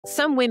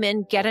Some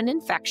women get an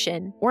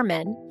infection, or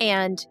men,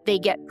 and they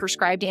get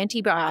prescribed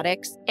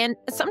antibiotics. And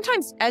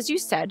sometimes, as you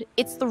said,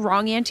 it's the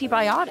wrong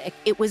antibiotic.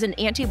 It was an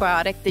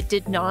antibiotic that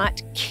did not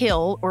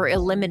kill or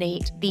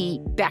eliminate the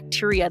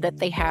bacteria that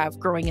they have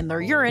growing in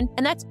their urine.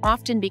 And that's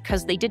often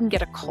because they didn't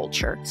get a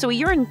culture. So a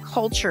urine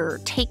culture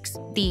takes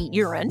the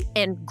urine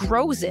and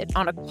grows it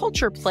on a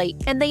culture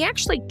plate, and they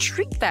actually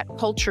treat that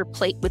culture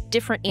plate with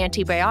different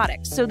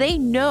antibiotics. So they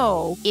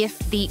know if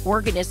the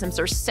organisms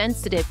are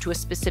sensitive to a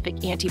specific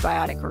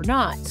antibiotic or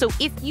not. So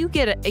if you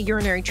get a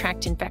urinary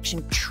tract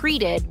infection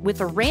treated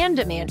with a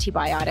random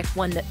antibiotic,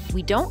 one that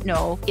we don't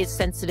know is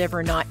sensitive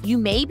or not, you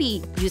may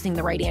be using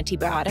the right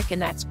antibiotic, and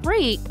that's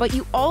great, but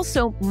you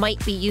also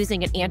might be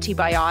using an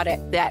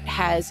antibiotic that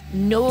has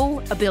no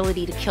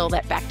ability to kill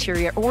that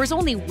bacteria or is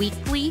only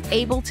weakly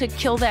able to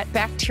kill that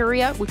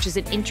bacteria, which is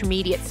an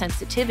intermediate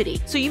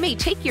sensitivity. So you may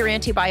take your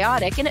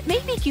antibiotic and it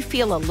may make you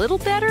feel a little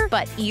better,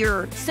 but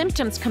your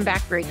symptoms come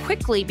back very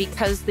quickly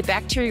because the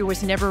bacteria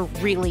was never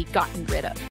really gotten rid of.